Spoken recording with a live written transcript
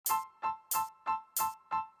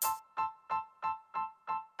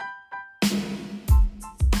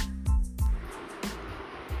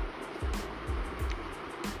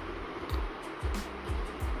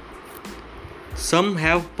Some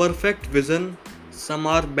have perfect vision, some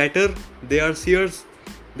are better, they are seers,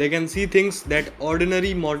 they can see things that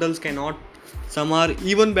ordinary mortals cannot. Some are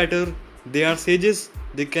even better, they are sages,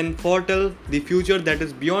 they can foretell the future that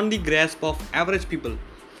is beyond the grasp of average people.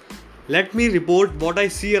 Let me report what I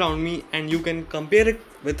see around me and you can compare it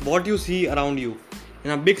with what you see around you.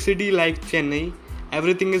 In a big city like Chennai,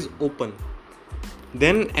 everything is open.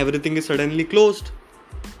 Then everything is suddenly closed.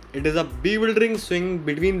 It is a bewildering swing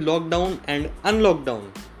between lockdown and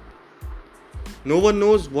unlockdown. No one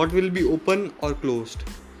knows what will be open or closed,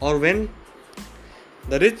 or when.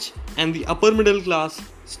 The rich and the upper middle class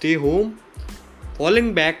stay home,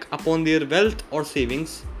 falling back upon their wealth or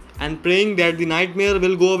savings, and praying that the nightmare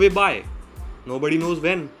will go away by. Nobody knows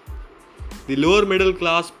when. The lower middle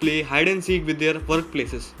class play hide and seek with their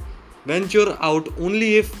workplaces, venture out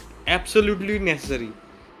only if absolutely necessary,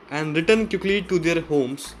 and return quickly to their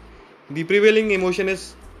homes. The prevailing emotion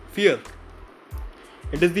is fear.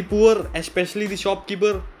 It is the poor, especially the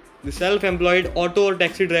shopkeeper, the self employed auto or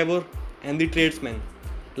taxi driver, and the tradesman,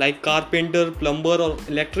 like carpenter, plumber, or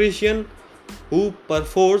electrician, who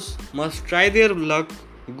perforce must try their luck,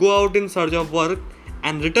 go out in search of work,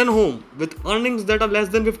 and return home with earnings that are less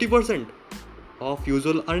than 50% of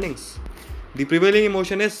usual earnings. The prevailing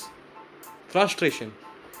emotion is frustration.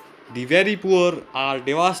 The very poor are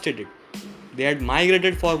devastated. They had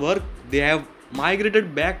migrated for work, they have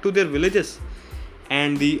migrated back to their villages,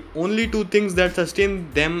 and the only two things that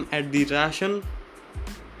sustain them at the ration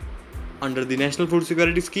under the National Food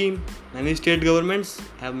Security Scheme, many state governments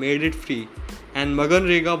have made it free, and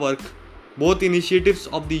Maganrega work, both initiatives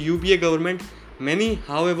of the UPA government. Many,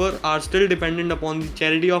 however, are still dependent upon the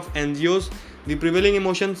charity of NGOs. The prevailing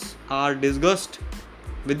emotions are disgust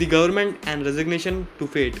with the government and resignation to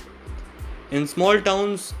fate. In small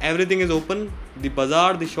towns, everything is open: the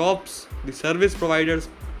bazaar, the shops, the service providers.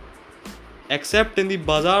 Except in the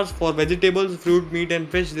bazaars for vegetables, fruit, meat, and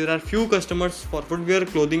fish, there are few customers for footwear,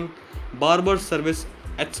 clothing, barber service,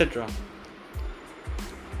 etc.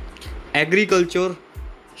 Agriculture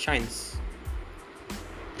shines.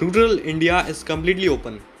 Rural India is completely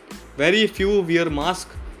open. Very few wear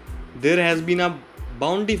masks. There has been a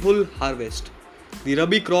bountiful harvest. The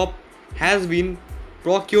rabi crop has been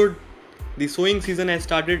procured. The sowing season has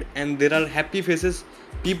started and there are happy faces.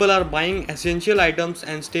 People are buying essential items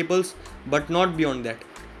and staples, but not beyond that.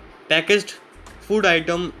 Packaged food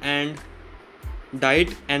item and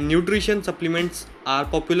diet and nutrition supplements are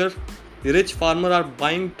popular. The rich farmers are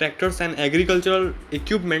buying tractors and agricultural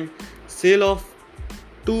equipment. Sale of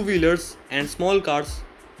two-wheelers and small cars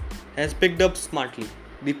has picked up smartly.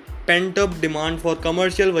 The pent-up demand for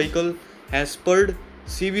commercial vehicle has spurred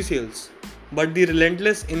CV sales, but the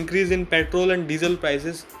relentless increase in petrol and diesel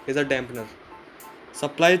prices is a dampener.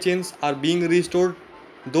 Supply chains are being restored,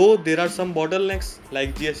 though there are some bottlenecks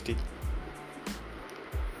like GST.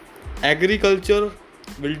 Agriculture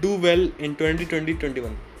will do well in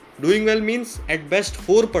 2020-21. Doing well means at best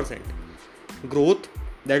 4% growth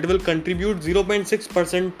that will contribute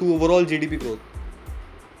 0.6% to overall GDP growth.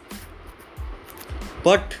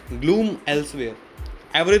 But gloom elsewhere.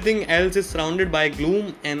 Everything else is surrounded by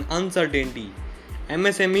gloom and uncertainty.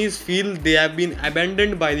 MSMEs feel they have been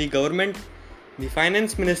abandoned by the government. The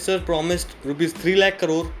finance minister promised rupees 3 lakh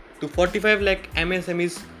crore to 45 lakh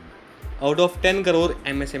MSMEs out of 10 crore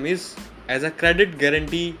MSMEs as a credit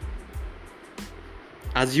guarantee,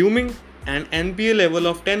 assuming an NPA level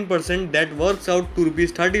of 10% that works out to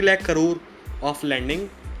rupees 30 lakh crore of lending.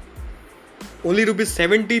 Only rupees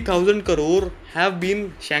 70,000 crore have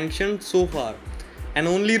been sanctioned so far, and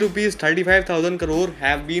only rupees 35,000 crore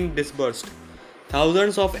have been disbursed.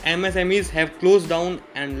 Thousands of MSMEs have closed down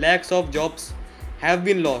and lakhs of jobs have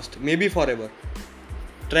been lost, maybe forever.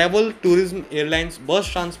 Travel, tourism, airlines, bus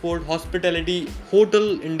transport, hospitality,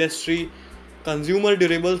 hotel industry, consumer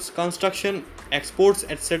durables, construction, exports,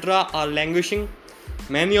 etc. are languishing.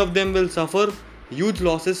 Many of them will suffer huge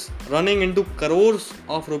losses running into crores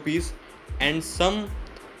of rupees, and some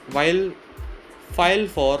will file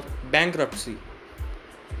for bankruptcy.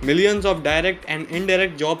 Millions of direct and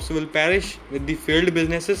indirect jobs will perish with the failed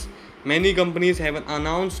businesses. Many companies have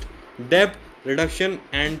announced debt reduction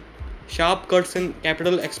and sharp cuts in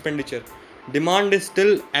capital expenditure. Demand is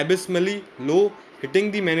still abysmally low,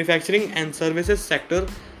 hitting the manufacturing and services sector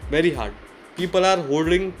very hard. People are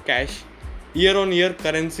hoarding cash. Year on year,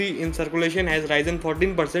 currency in circulation has risen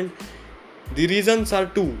 14%. The reasons are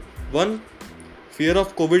two. One, fear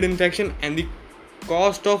of COVID infection and the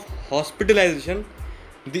cost of hospitalization.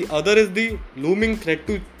 The other is the looming threat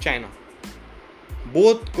to China.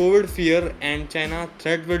 Both COVID fear and China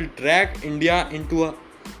threat will drag India into a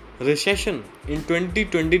recession in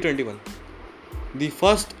 2020-21. The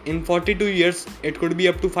first in 42 years, it could be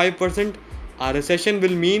up to 5%. A recession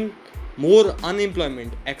will mean more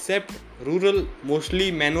unemployment, except rural,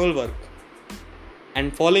 mostly manual work,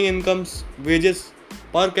 and falling incomes, wages.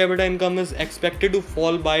 Per capita income is expected to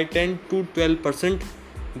fall by 10 to 12%.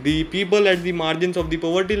 The people at the margins of the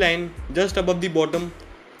poverty line, just above the bottom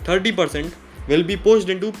 30%, will be pushed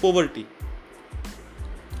into poverty.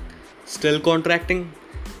 Still contracting,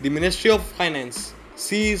 the Ministry of Finance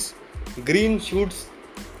sees green shoots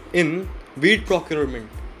in wheat procurement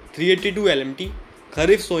 382 LMT,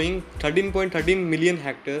 Kharif sowing 13.13 million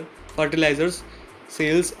hectare, fertilizers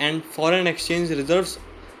sales and foreign exchange reserves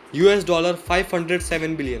US dollar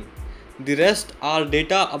 507 billion. The rest are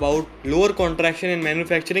data about lower contraction in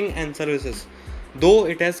manufacturing and services, though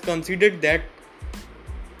it has conceded that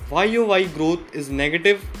YoY growth is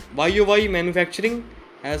negative. YoY manufacturing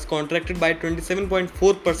has contracted by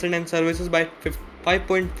 27.4% and services by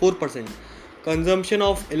 5.4%. Consumption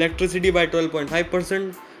of electricity by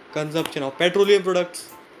 12.5%, consumption of petroleum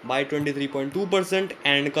products by 23.2%,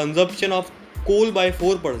 and consumption of coal by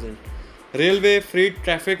 4%. Railway freight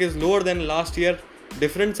traffic is lower than last year.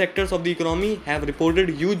 Different sectors of the economy have reported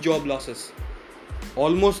huge job losses.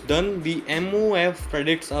 Almost done, the MOF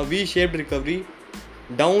predicts a V-shaped recovery,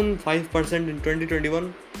 down 5% in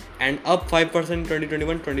 2021 and up 5% in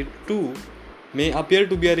 2021-22 may appear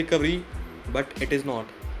to be a recovery, but it is not.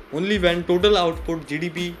 Only when total output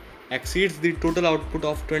GDP exceeds the total output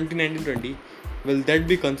of 2019-20 will that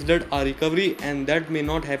be considered a recovery, and that may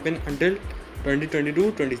not happen until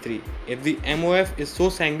 2022-23. If the MOF is so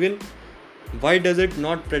sanguine, why does it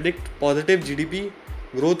not predict positive GDP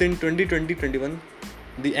growth in 2020-21?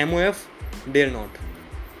 The MOF dare not.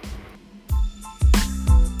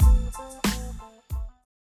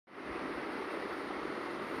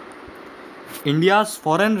 India's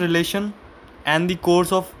foreign relation and the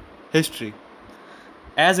course of history.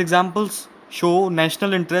 As examples show,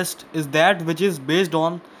 national interest is that which is based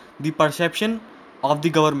on the perception of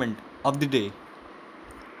the government of the day.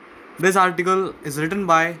 This article is written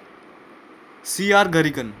by C.R.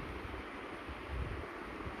 Garikan.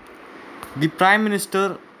 The Prime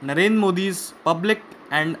Minister Narendra Modi's public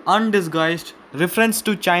and undisguised reference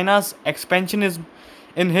to China's expansionism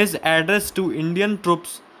in his address to Indian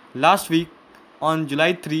troops last week on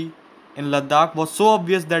July 3 in Ladakh was so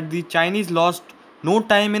obvious that the Chinese lost no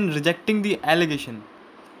time in rejecting the allegation.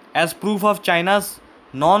 As proof of China's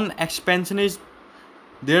non-expansionism,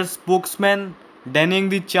 their spokesman denying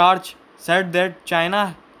the charge said that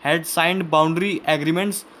China had signed boundary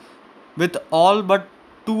agreements with all but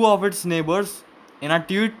two of its neighbors. In a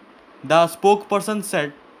tweet, the spokesperson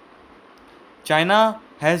said China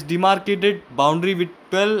has demarcated boundary with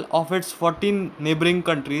 12 of its 14 neighboring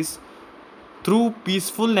countries through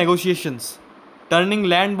peaceful negotiations, turning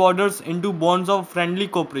land borders into bonds of friendly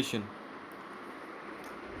cooperation.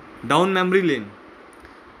 Down memory lane.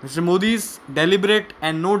 Mr. Modi's deliberate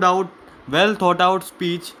and no doubt well thought out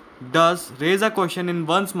speech does raise a question in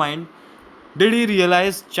one's mind. Did he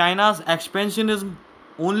realize China's expansionism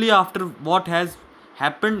only after what has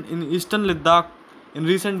happened in eastern Ladakh in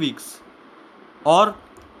recent weeks? Or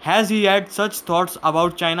has he had such thoughts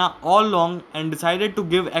about China all along and decided to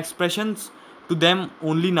give expressions to them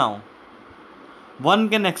only now? One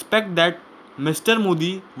can expect that Mr.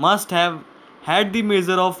 Modi must have had the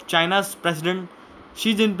measure of China's President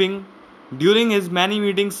Xi Jinping during his many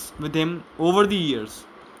meetings with him over the years.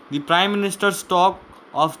 The Prime Minister's talk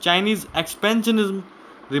of Chinese expansionism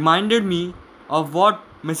reminded me of what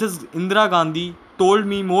Mrs. Indira Gandhi told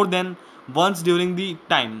me more than once during the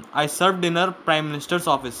time I served in her Prime Minister's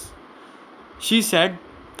office. She said,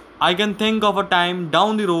 I can think of a time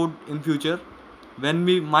down the road in future when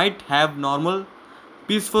we might have normal,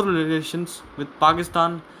 peaceful relations with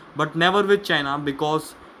Pakistan but never with China,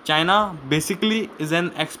 because China basically is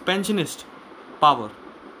an expansionist power.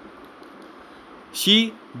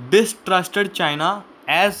 She distrusted China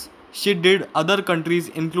as she did other countries,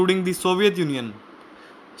 including the Soviet Union.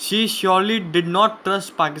 She surely did not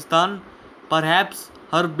trust Pakistan. Perhaps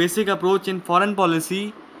her basic approach in foreign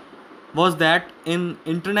policy was that in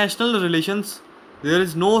international relations there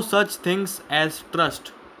is no such things as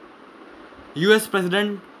trust. US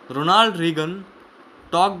President Ronald Reagan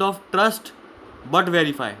talked of trust but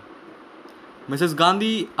verify. Mrs.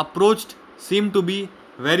 Gandhi approached seemed to be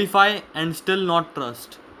verify and still not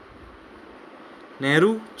trust.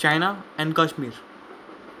 Nehru, China and Kashmir.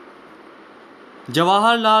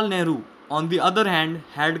 Jawaharlal Nehru, on the other hand,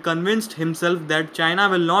 had convinced himself that China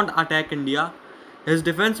will not attack India. His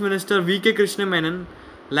defense minister V.K. Krishna Menon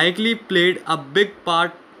likely played a big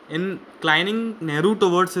part in inclining Nehru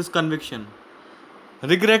towards his conviction.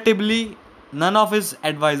 Regrettably, None of his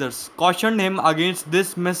advisors cautioned him against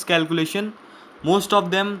this miscalculation. Most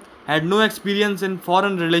of them had no experience in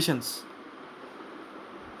foreign relations.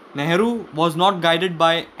 Nehru was not guided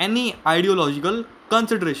by any ideological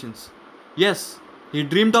considerations. Yes, he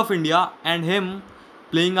dreamed of India and him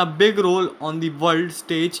playing a big role on the world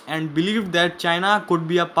stage and believed that China could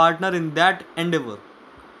be a partner in that endeavor.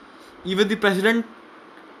 Even the president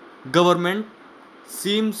government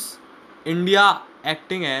seems India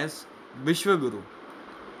acting as Vishwaguru.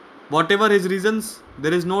 Whatever his reasons,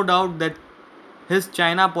 there is no doubt that his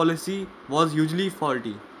China policy was hugely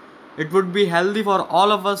faulty. It would be healthy for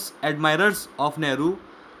all of us admirers of Nehru,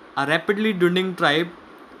 a rapidly dwindling tribe,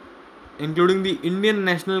 including the Indian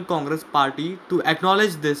National Congress Party, to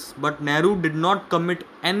acknowledge this, but Nehru did not commit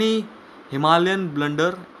any Himalayan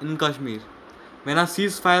blunder in Kashmir. When a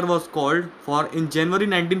ceasefire was called for in January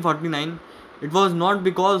 1949, it was not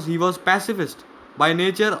because he was pacifist by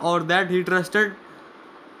nature or that he trusted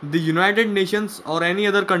the United Nations or any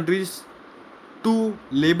other countries to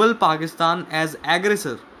label Pakistan as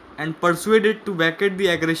aggressor and persuade it to vacate the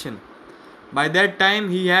aggression. By that time,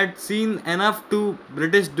 he had seen enough to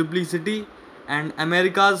British duplicity and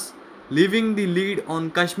America's leaving the lead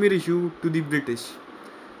on Kashmir issue to the British.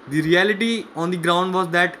 The reality on the ground was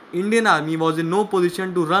that Indian army was in no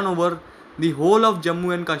position to run over the whole of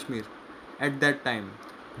Jammu and Kashmir at that time.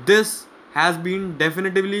 This has been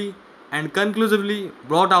definitively and conclusively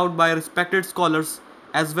brought out by respected scholars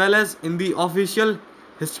as well as in the official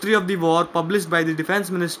history of the war published by the Defense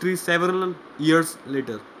Ministry several years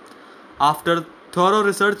later. After thorough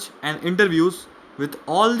research and interviews with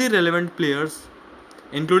all the relevant players,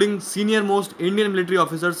 including senior most Indian military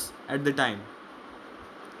officers at the time.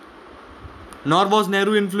 Nor was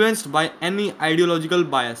Nehru influenced by any ideological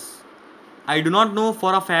bias. I do not know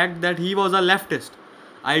for a fact that he was a leftist.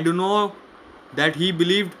 I do know that he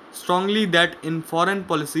believed strongly that in foreign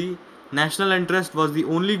policy, national interest was the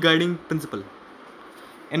only guiding principle.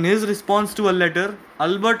 In his response to a letter,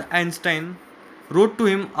 Albert Einstein wrote to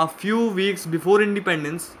him a few weeks before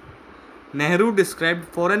independence, Nehru described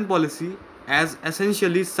foreign policy as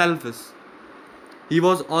essentially selfish. He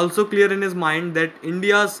was also clear in his mind that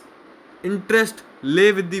India's interest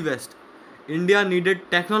lay with the West. India needed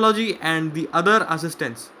technology and the other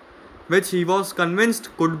assistance, which he was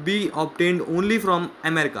convinced could be obtained only from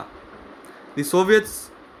America. The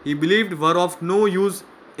Soviets, he believed, were of no use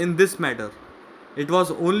in this matter. It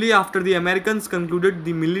was only after the Americans concluded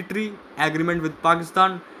the military agreement with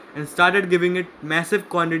Pakistan and started giving it massive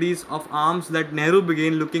quantities of arms that Nehru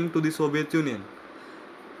began looking to the Soviet Union.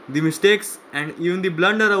 The mistakes and even the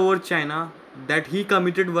blunder over China that he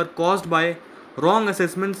committed were caused by wrong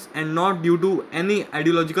assessments and not due to any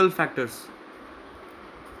ideological factors.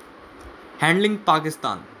 Handling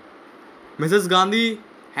Pakistan. Mrs. Gandhi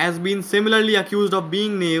has been similarly accused of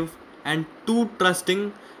being naive and too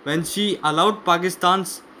trusting when she allowed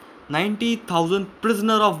Pakistan's 90,000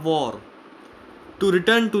 prisoners of war to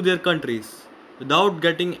return to their countries without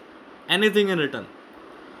getting anything in return.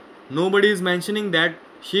 Nobody is mentioning that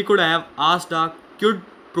she could have asked a quid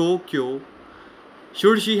pro quo.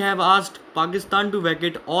 Should she have asked Pakistan to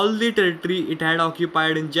vacate all the territory it had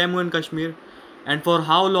occupied in Jammu and Kashmir? And for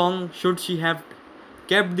how long should she have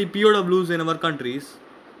kept the POWs in our countries?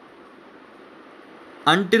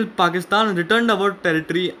 Until Pakistan returned our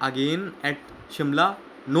territory again at Shimla,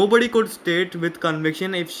 nobody could state with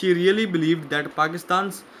conviction if she really believed that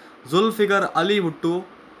Pakistan's Zulfikar Ali Bhutto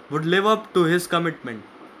would live up to his commitment,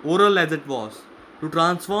 oral as it was, to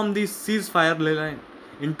transform the ceasefire line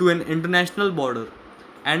into an international border.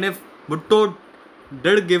 And if Bhutto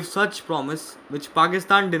did give such promise, which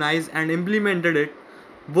Pakistan denies and implemented it,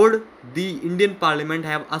 would the Indian Parliament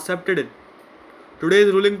have accepted it?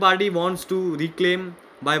 Today's ruling party wants to reclaim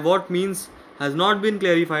by what means has not been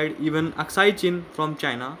clarified. Even Aksai Chin from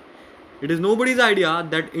China. It is nobody's idea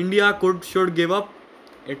that India should give up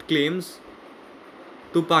its claims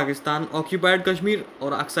to Pakistan, occupied Kashmir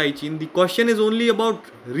or Aksai Chin. The question is only about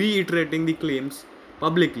reiterating the claims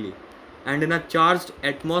publicly and in a charged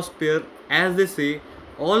atmosphere. As they say,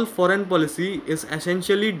 all foreign policy is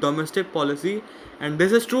essentially domestic policy, and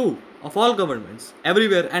this is true of all governments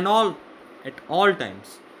everywhere and all at all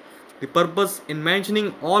times. The purpose in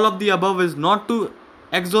mentioning all of the above is not to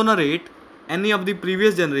exonerate any of the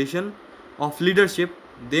previous generation of leadership.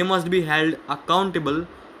 They must be held accountable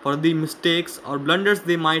for the mistakes or blunders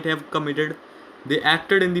they might have committed. They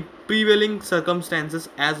acted in the prevailing circumstances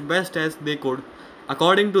as best as they could,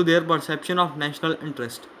 according to their perception of national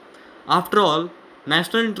interest. After all,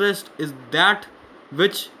 national interest is that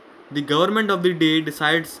which the government of the day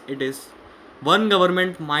decides it is. One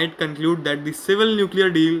government might conclude that the civil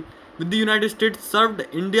nuclear deal with the United States served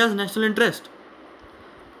India's national interest.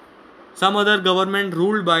 Some other government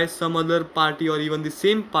ruled by some other party or even the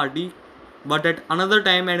same party, but at another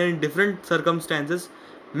time and in different circumstances,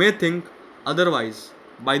 may think otherwise.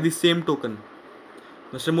 By the same token,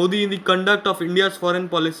 Mr. Modi, in the conduct of India's foreign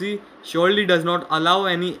policy, surely does not allow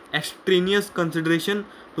any extraneous consideration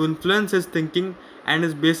to influence his thinking and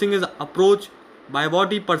is basing his approach by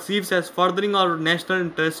what he perceives as furthering our national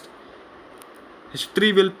interest.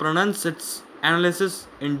 History will pronounce its analysis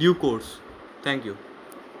in due course. Thank you.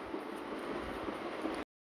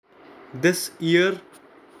 This year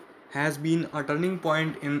has been a turning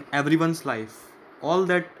point in everyone's life. All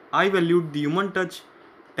that I valued, the human touch,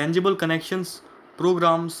 tangible connections,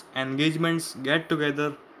 programs, engagements, get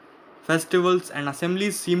together, festivals, and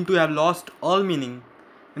assemblies seem to have lost all meaning.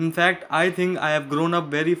 In fact, I think I have grown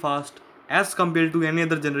up very fast as compared to any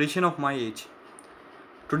other generation of my age.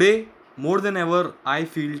 Today, more than ever, I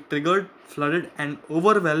feel triggered, flooded, and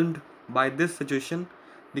overwhelmed by this situation.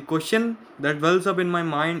 The question that wells up in my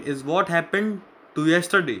mind is what happened to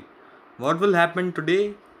yesterday? What will happen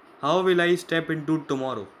today? How will I step into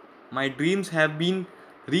tomorrow? My dreams have been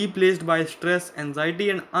replaced by stress, anxiety,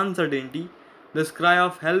 and uncertainty. This cry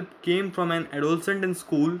of help came from an adolescent in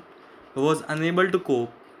school who was unable to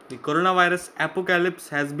cope. The coronavirus apocalypse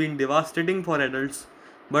has been devastating for adults,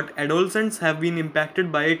 but adolescents have been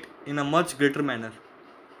impacted by it in a much greater manner.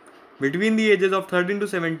 Between the ages of 13 to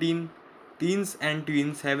 17, teens and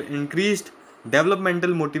tweens have increased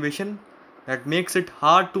developmental motivation that makes it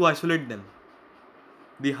hard to isolate them.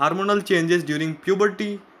 The hormonal changes during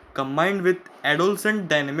puberty combined with adolescent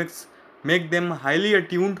dynamics make them highly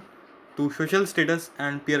attuned to social status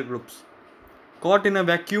and peer groups. Caught in a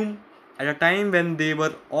vacuum at a time when they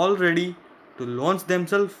were all ready to launch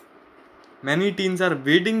themselves, many teens are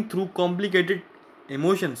wading through complicated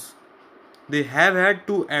emotions. They have had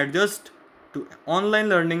to adjust to online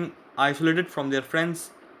learning, isolated from their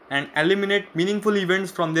friends, and eliminate meaningful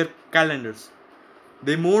events from their calendars.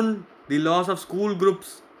 They mourn the loss of school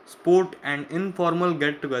groups, sport, and informal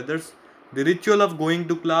get togethers. The ritual of going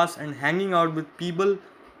to class and hanging out with people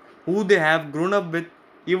who they have grown up with,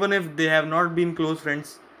 even if they have not been close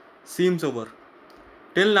friends, seems over.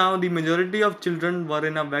 Till now, the majority of children were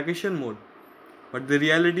in a vacation mode, but the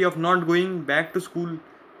reality of not going back to school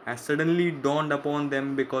has suddenly dawned upon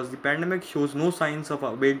them because the pandemic shows no signs of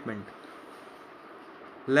abatement.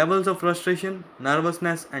 Levels of frustration,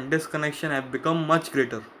 nervousness, and disconnection have become much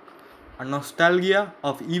greater. A nostalgia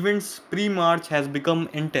of events pre March has become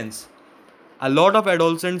intense. A lot of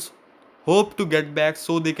adolescents hope to get back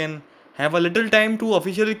so they can have a little time to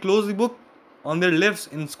officially close the book on their lives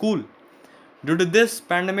in school. Due to this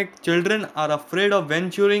pandemic, children are afraid of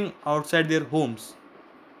venturing outside their homes.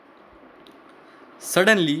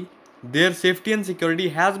 Suddenly, their safety and security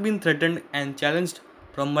has been threatened and challenged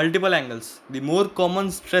from multiple angles. The more common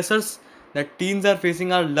stressors that teens are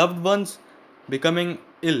facing are loved ones becoming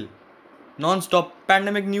ill, non-stop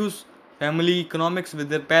pandemic news, family economics with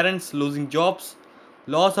their parents losing jobs,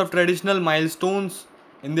 loss of traditional milestones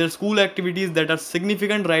in their school activities that are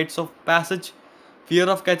significant rites of passage, fear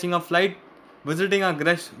of catching a flight, visiting a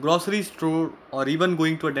grocery store, or even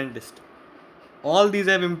going to a dentist. All these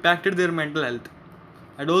have impacted their mental health.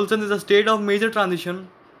 Adolescence is a state of major transition.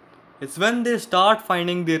 It's when they start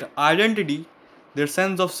finding their identity, their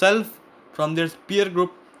sense of self from their peer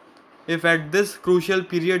group. If at this crucial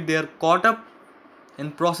period they are caught up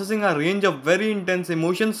in processing a range of very intense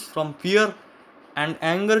emotions from fear and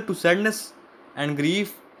anger to sadness and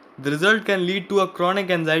grief, the result can lead to a chronic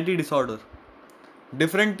anxiety disorder.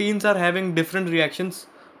 Different teens are having different reactions.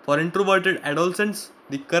 For introverted adolescents,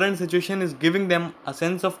 the current situation is giving them a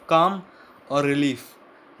sense of calm or relief.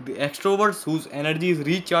 The extroverts, whose energy is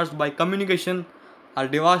recharged by communication, are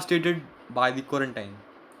devastated by the quarantine.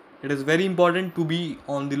 It is very important to be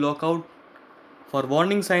on the lookout for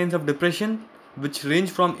warning signs of depression, which range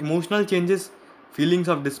from emotional changes, feelings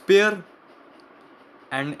of despair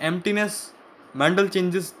and emptiness, mental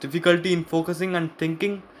changes, difficulty in focusing and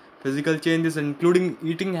thinking, physical changes including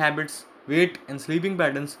eating habits, weight, and sleeping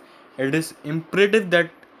patterns. It is imperative that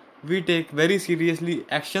we take very seriously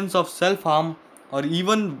actions of self harm or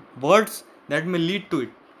even words that may lead to it.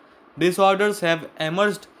 Disorders have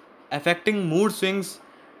emerged affecting mood swings,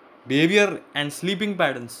 behavior, and sleeping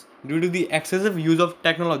patterns due to the excessive use of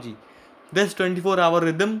technology. This 24-hour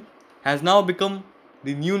rhythm has now become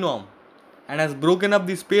the new norm and has broken up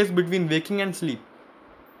the space between waking and sleep.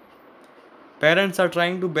 Parents are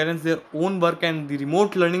trying to balance their own work and the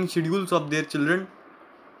remote learning schedules of their children,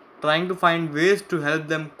 trying to find ways to help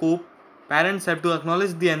them cope. Parents have to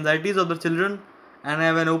acknowledge the anxieties of their children and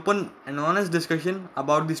have an open and honest discussion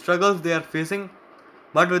about the struggles they are facing,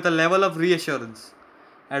 but with a level of reassurance.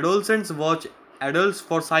 Adolescents watch adults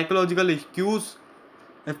for psychological cues.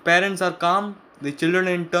 If parents are calm, the children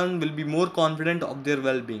in turn will be more confident of their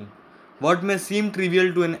well being. What may seem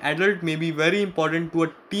trivial to an adult may be very important to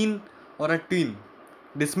a teen or a teen.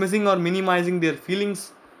 Dismissing or minimizing their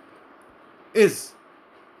feelings is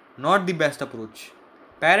not the best approach.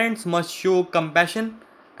 Parents must show compassion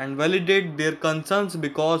and validate their concerns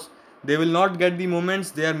because they will not get the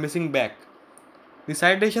moments they are missing back. The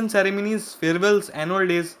citation ceremonies, farewells, annual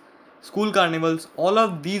days, school carnivals, all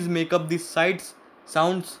of these make up the sights,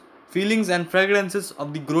 sounds, feelings, and fragrances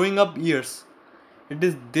of the growing up years. It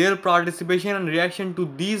is their participation and reaction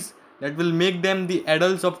to these that will make them the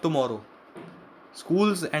adults of tomorrow.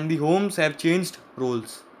 Schools and the homes have changed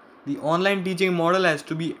roles. The online teaching model has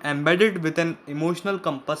to be embedded with an emotional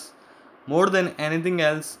compass more than anything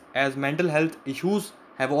else, as mental health issues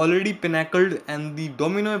have already pinnacled and the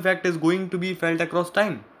domino effect is going to be felt across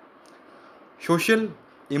time. Social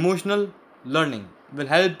emotional learning will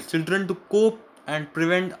help children to cope and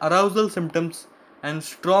prevent arousal symptoms and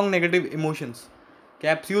strong negative emotions.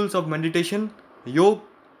 Capsules of meditation, yoga,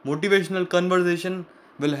 motivational conversation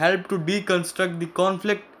will help to deconstruct the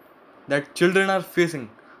conflict that children are facing.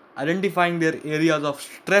 Identifying their areas of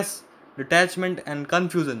stress, detachment, and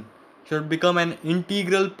confusion should become an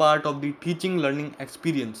integral part of the teaching learning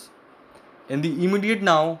experience. In the immediate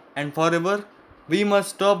now and forever, we must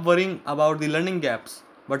stop worrying about the learning gaps,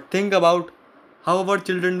 but think about how our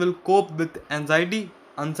children will cope with anxiety,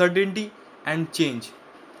 uncertainty, and change.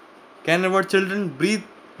 Can our children breathe,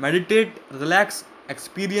 meditate, relax,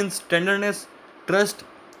 experience tenderness, trust,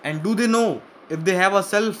 and do they know if they have a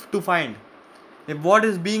self to find? If what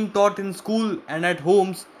is being taught in school and at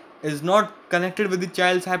homes is not connected with the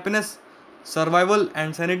child's happiness, survival,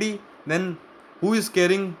 and sanity, then who is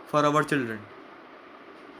caring for our children?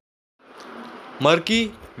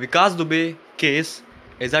 Murky Vikas Dubey case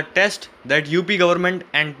is a test that UP government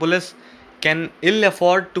and police can ill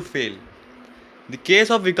afford to fail. The case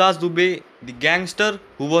of Vikas Dubey, the gangster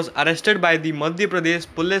who was arrested by the Madhya Pradesh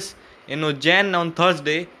police in Ujjain on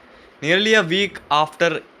Thursday, nearly a week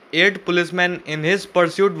after 8 policemen in his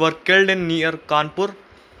pursuit were killed in near Kanpur,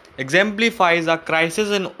 exemplifies a crisis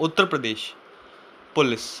in Uttar Pradesh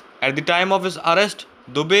police. At the time of his arrest,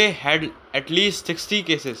 Dubey had at least 60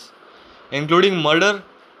 cases, including murder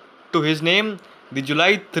to his name. The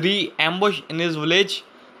July 3 ambush in his village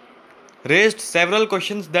raised several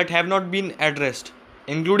questions that have not been addressed,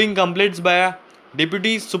 including complaints by a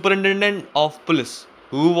deputy superintendent of police,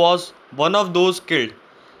 who was one of those killed.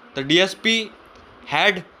 The DSP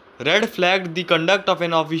had red flagged the conduct of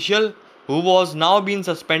an official who was now being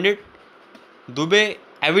suspended. Dubey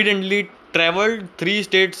evidently travelled 3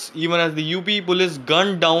 states even as the UP police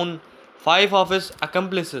gunned down 5 of his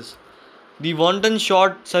accomplices. The wanton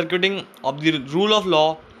short circuiting of the rule of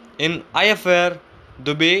law in IFR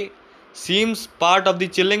Dubey seems part of the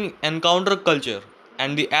chilling encounter culture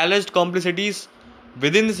and the alleged complicities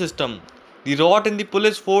within the system. The rot in the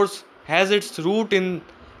police force has its root in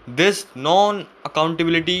this non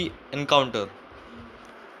accountability encounter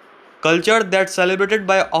culture that's celebrated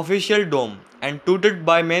by official dome and touted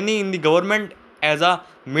by many in the government as a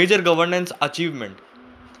major governance achievement.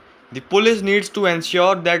 The police needs to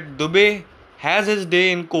ensure that Dubey has his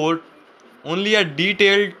day in court. Only a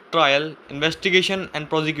detailed trial, investigation, and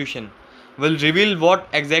prosecution will reveal what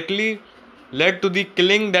exactly led to the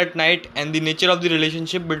killing that night and the nature of the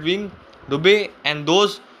relationship between Dubey and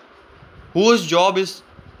those whose job is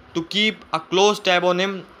to keep a close tab on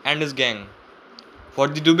him and his gang. For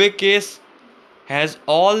the Dubey case has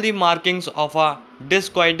all the markings of a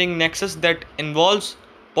disquieting nexus that involves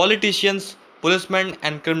politicians, policemen,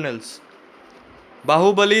 and criminals.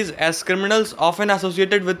 Bahubalis, as criminals often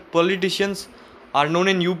associated with politicians, are known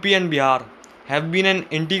in UP and Bihar, have been an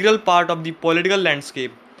integral part of the political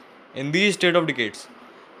landscape in these state of decades.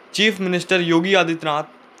 Chief Minister Yogi Adityanath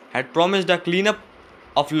had promised a cleanup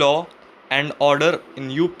of law and order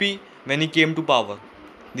in UP when he came to power.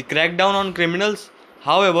 The crackdown on criminals,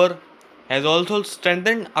 however, has also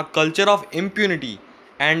strengthened a culture of impunity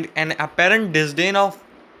and an apparent disdain of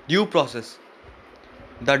due process.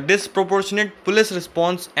 The disproportionate police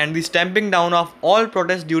response and the stamping down of all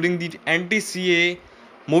protests during the anti CAA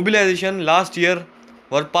mobilization last year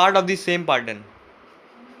were part of the same pattern.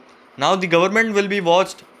 Now the government will be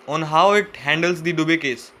watched on how it handles the Dubey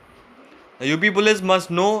case. The UP police must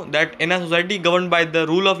know that in a society governed by the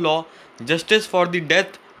rule of law, justice for the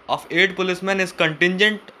death of 8 policemen is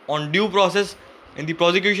contingent on due process in the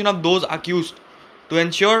prosecution of those accused. To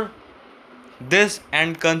ensure This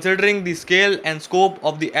and considering the scale and scope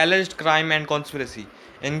of the alleged crime and conspiracy,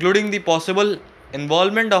 including the possible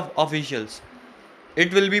involvement of officials,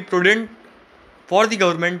 it will be prudent for the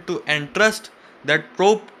government to entrust that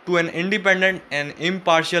probe to an independent and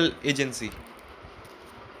impartial agency.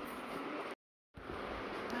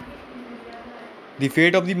 The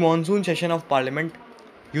fate of the monsoon session of Parliament,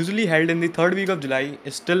 usually held in the third week of July,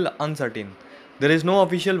 is still uncertain. There is no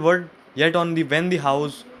official word yet on the when the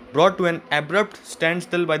House, brought to an abrupt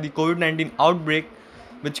standstill by the COVID-19 outbreak,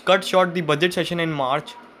 which cut short the budget session in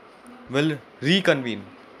March, will reconvene.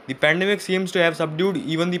 The pandemic seems to have subdued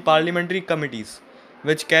even the parliamentary committees,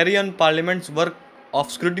 which carry on Parliament's work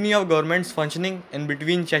of scrutiny of government's functioning in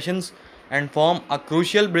between sessions and form a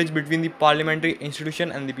crucial bridge between the parliamentary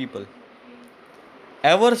institution and the people.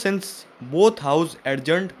 Ever since both houses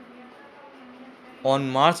adjourned on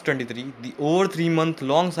March 23, the over 3 month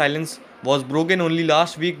long silence was broken only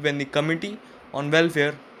last week when the Committee on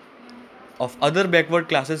Welfare of Other Backward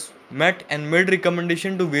Classes met and made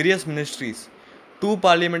recommendation to various ministries. Two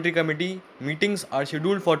parliamentary committee meetings are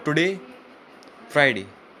scheduled for today, Friday.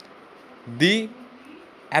 The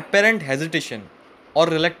apparent hesitation or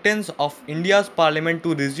reluctance of India's parliament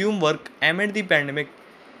to resume work amid the pandemic,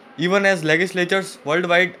 even as legislatures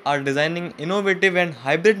worldwide are designing innovative and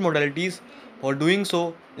hybrid modalities for doing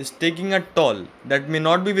so, is taking a toll that may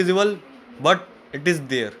not be visible, but it is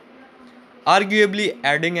there, arguably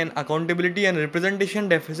adding an accountability and representation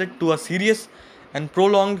deficit to a serious and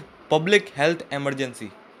prolonged public health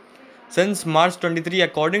emergency. Since March 23,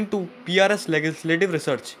 according to PRS Legislative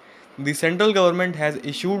Research, the central government has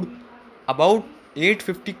issued about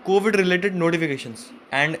 850 COVID related notifications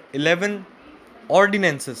and 11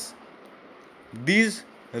 ordinances. These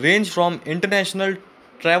range from international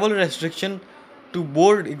travel restriction to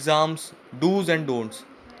board exams, do's and don'ts,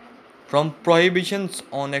 from prohibitions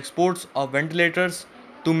on exports of ventilators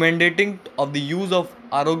to mandating of the use of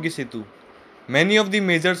Arogya Setu. Many of the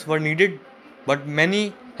measures were needed, but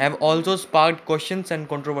many have also sparked questions and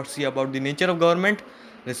controversy about the nature of government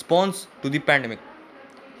response to the pandemic,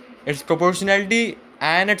 its proportionality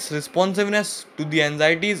and its responsiveness to the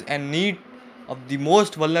anxieties and need of the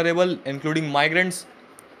most vulnerable, including migrants.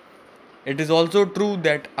 It is also true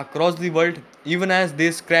that across the world, even as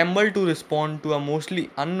they scramble to respond to a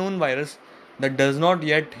mostly unknown virus that does not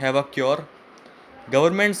yet have a cure,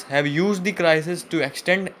 governments have used the crisis to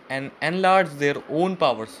extend and enlarge their own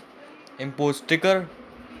powers, impose stricter,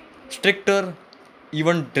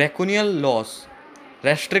 even draconian laws,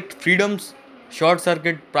 restrict freedoms, short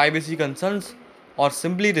circuit privacy concerns, or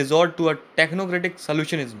simply resort to a technocratic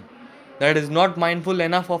solutionism that is not mindful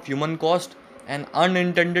enough of human cost and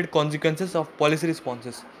unintended consequences of policy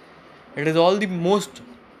responses. It is all the most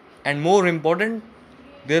and more important,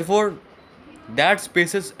 therefore, that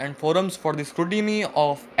spaces and forums for the scrutiny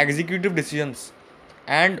of executive decisions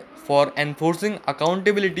and for enforcing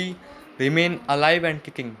accountability remain alive and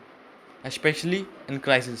kicking, especially in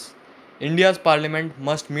crisis. India's parliament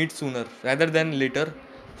must meet sooner rather than later,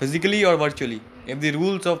 physically or virtually, if the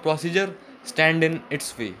rules of procedure stand in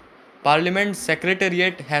its way. Parliament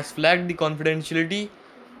Secretariat has flagged the confidentiality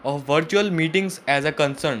of virtual meetings as a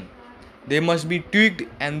concern. They must be tweaked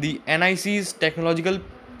and the NIC's technological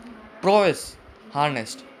prowess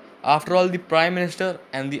harnessed. After all, the Prime Minister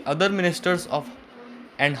and the other ministers of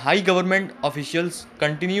and high government officials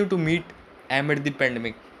continue to meet amid the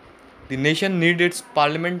pandemic. The nation needs its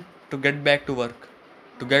parliament to get back to work,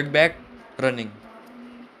 to get back running.